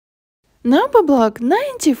Number block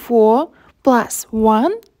 94 plus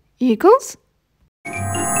 1 equals?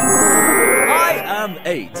 I am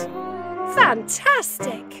 8.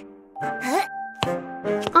 Fantastic!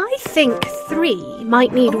 I think 3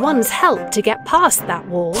 might need 1's help to get past that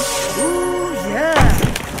wall. Ooh, yeah.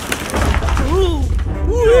 Ooh,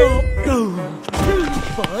 ooh. 2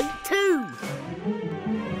 by 2.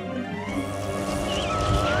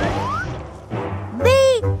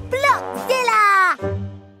 NumbeBlocksZilla!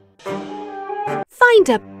 Find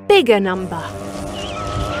a bigger number.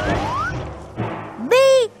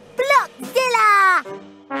 NumbeBlocksZilla!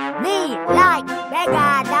 Me like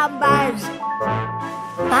bigger numbers.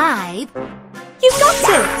 5. You got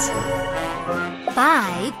it!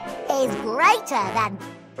 5 is greater than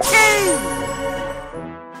 2.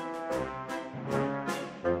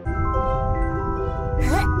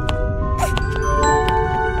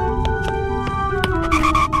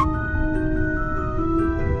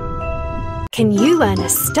 Can you earn a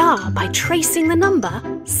star by tracing the number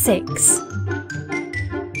 6?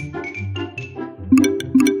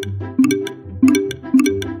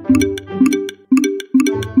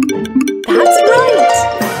 That's right!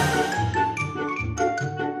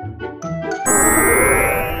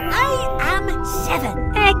 I am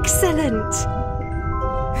 7. Excellent!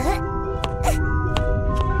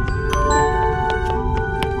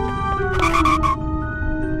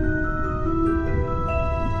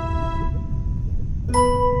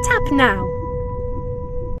 Tap now.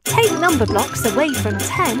 Take number blocks away from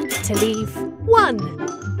 10 to leave 1.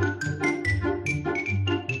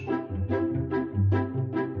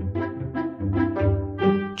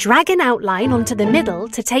 Drag an outline onto the middle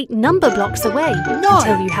to take number blocks away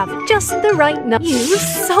until you have just the right number. You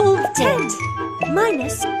solved it!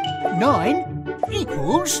 Minus 9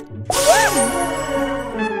 equals 1.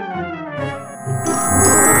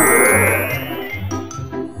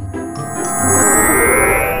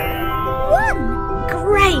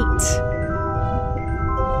 Great!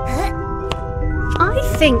 I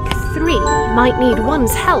think 3 might need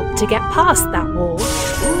 1's help to get past that wall.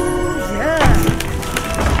 Ooh, yeah.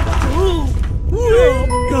 Ooh,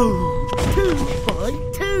 ooh. 2 by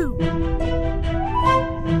 2.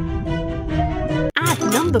 Add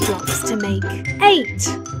number blocks to make 8.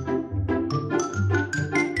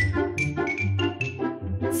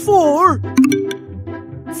 4.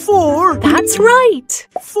 4. That's right!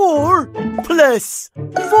 4 plus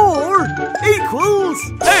 4 equals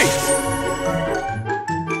 8.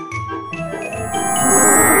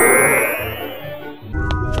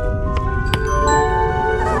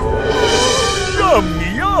 Yum,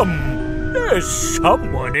 yum! There's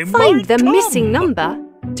someone in my Find the tum. missing number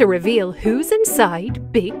to reveal who's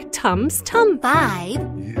inside Big Tum's tum. 5.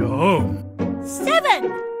 Yum.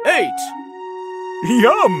 7. 8.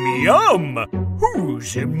 Yum, yum!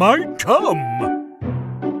 Who's in my tum?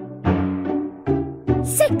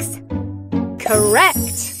 6.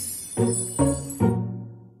 Correct!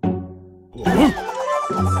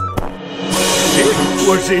 It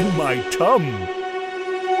was in my tum.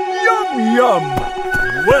 Yum, yum!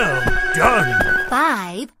 Well done!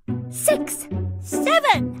 5. 6.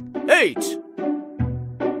 7. 8.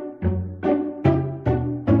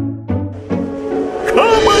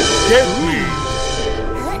 Come and get me!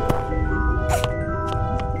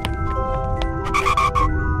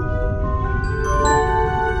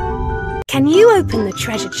 Can you open the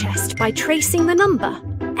treasure chest by tracing the number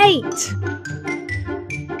 8?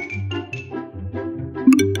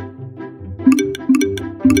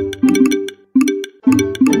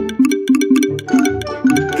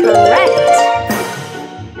 Correct!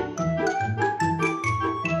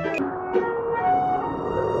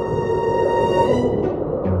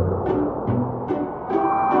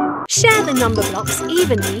 Share the number blocks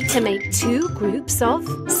evenly to make 2 groups of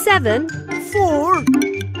 7. 4.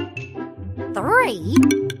 3.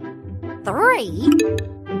 3.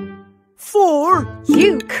 4.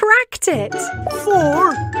 You cracked it!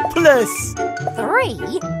 4 plus 3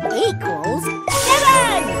 equals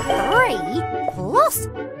 7. 3 plus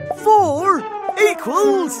 4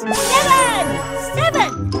 equals 7. 7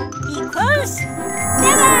 equals 7.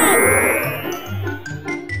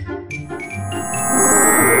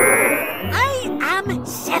 I am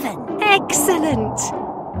 7. Excellent!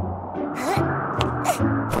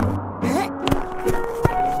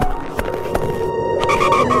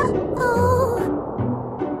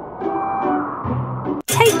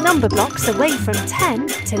 Take number blocks away from 10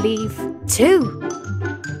 to leave 2.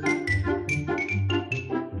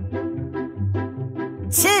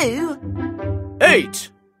 2.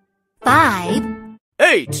 8. 5.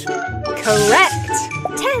 8. Correct!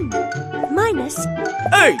 10 minus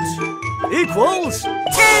 8 equals 2.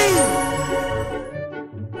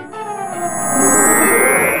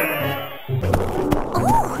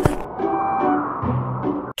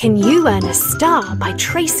 you earn a star by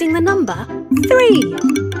tracing the number 3?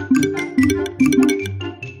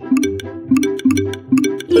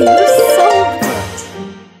 You solved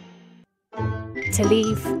it. To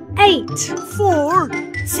leave 8. 4,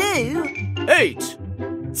 2, 8.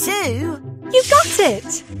 2, You got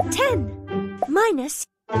it. 10 minus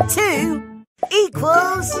 2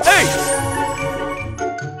 equals 8.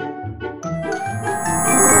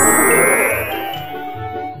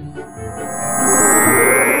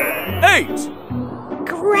 8.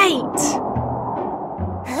 Great.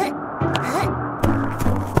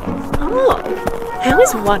 Oh, how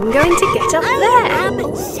is 1 going to get up I there?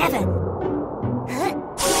 am 7.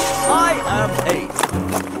 I am 8.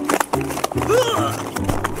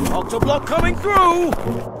 Octoblock coming through.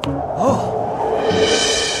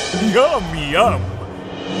 Yum, yum.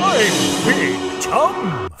 I'm Big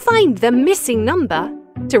Tum. Find the missing number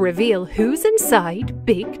to reveal who's inside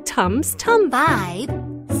Big Tum's tum. 5,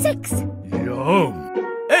 6, Yum.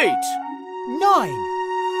 8. 9,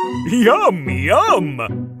 Yum,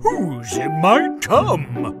 yum. Who's in my tum?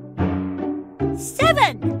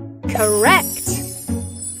 7. Correct.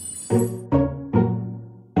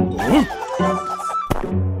 Huh?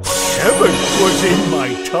 7 was in my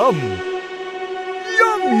tum.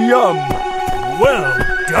 Yum, yum. Well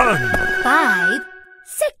done. 5,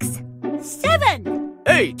 6, 7,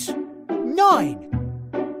 8. 9.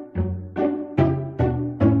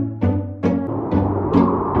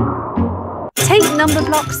 Take number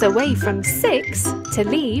blocks away from 6 to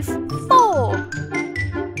leave 4.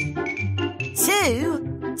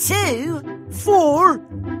 2, 2, 4.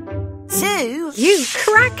 2, You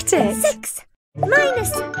cracked it. 6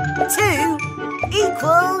 minus 2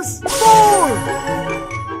 equals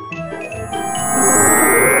 4.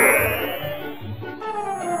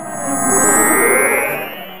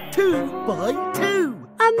 2 by 2.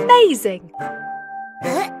 Amazing.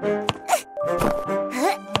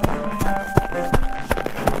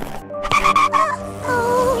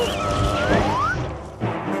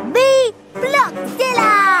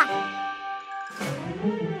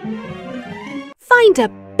 Find a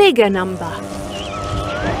bigger number.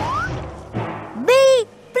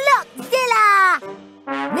 Blockzilla!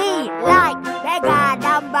 We like bigger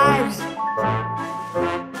numbers.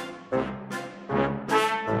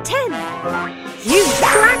 10. You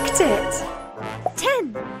cracked it.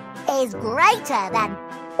 10 is greater than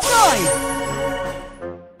 9.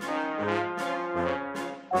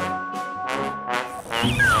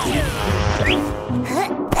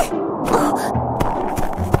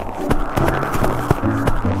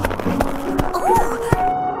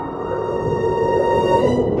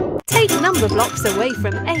 Take number blocks away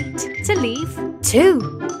from 8 to leave 2.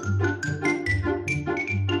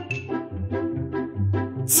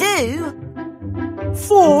 2,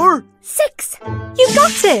 4. 6, You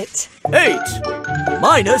got it. 8.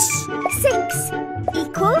 Minus 6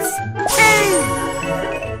 equals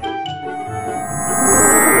 2.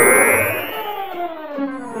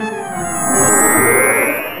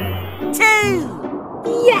 2.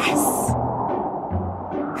 Yes.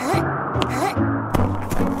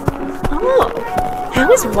 Oh,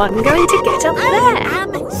 how is 1 going to get up I there?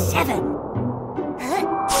 am 7.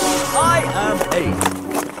 I am 8.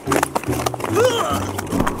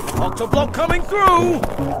 Octoblock coming through.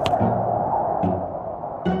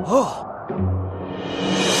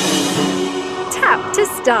 Tap to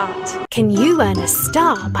start. Can you earn a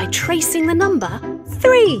star by tracing the number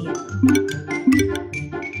 3?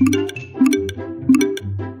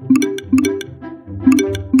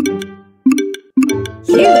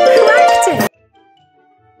 You cracked it.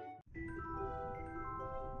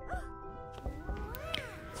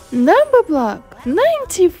 Number block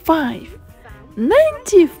 95.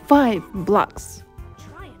 95 blocks.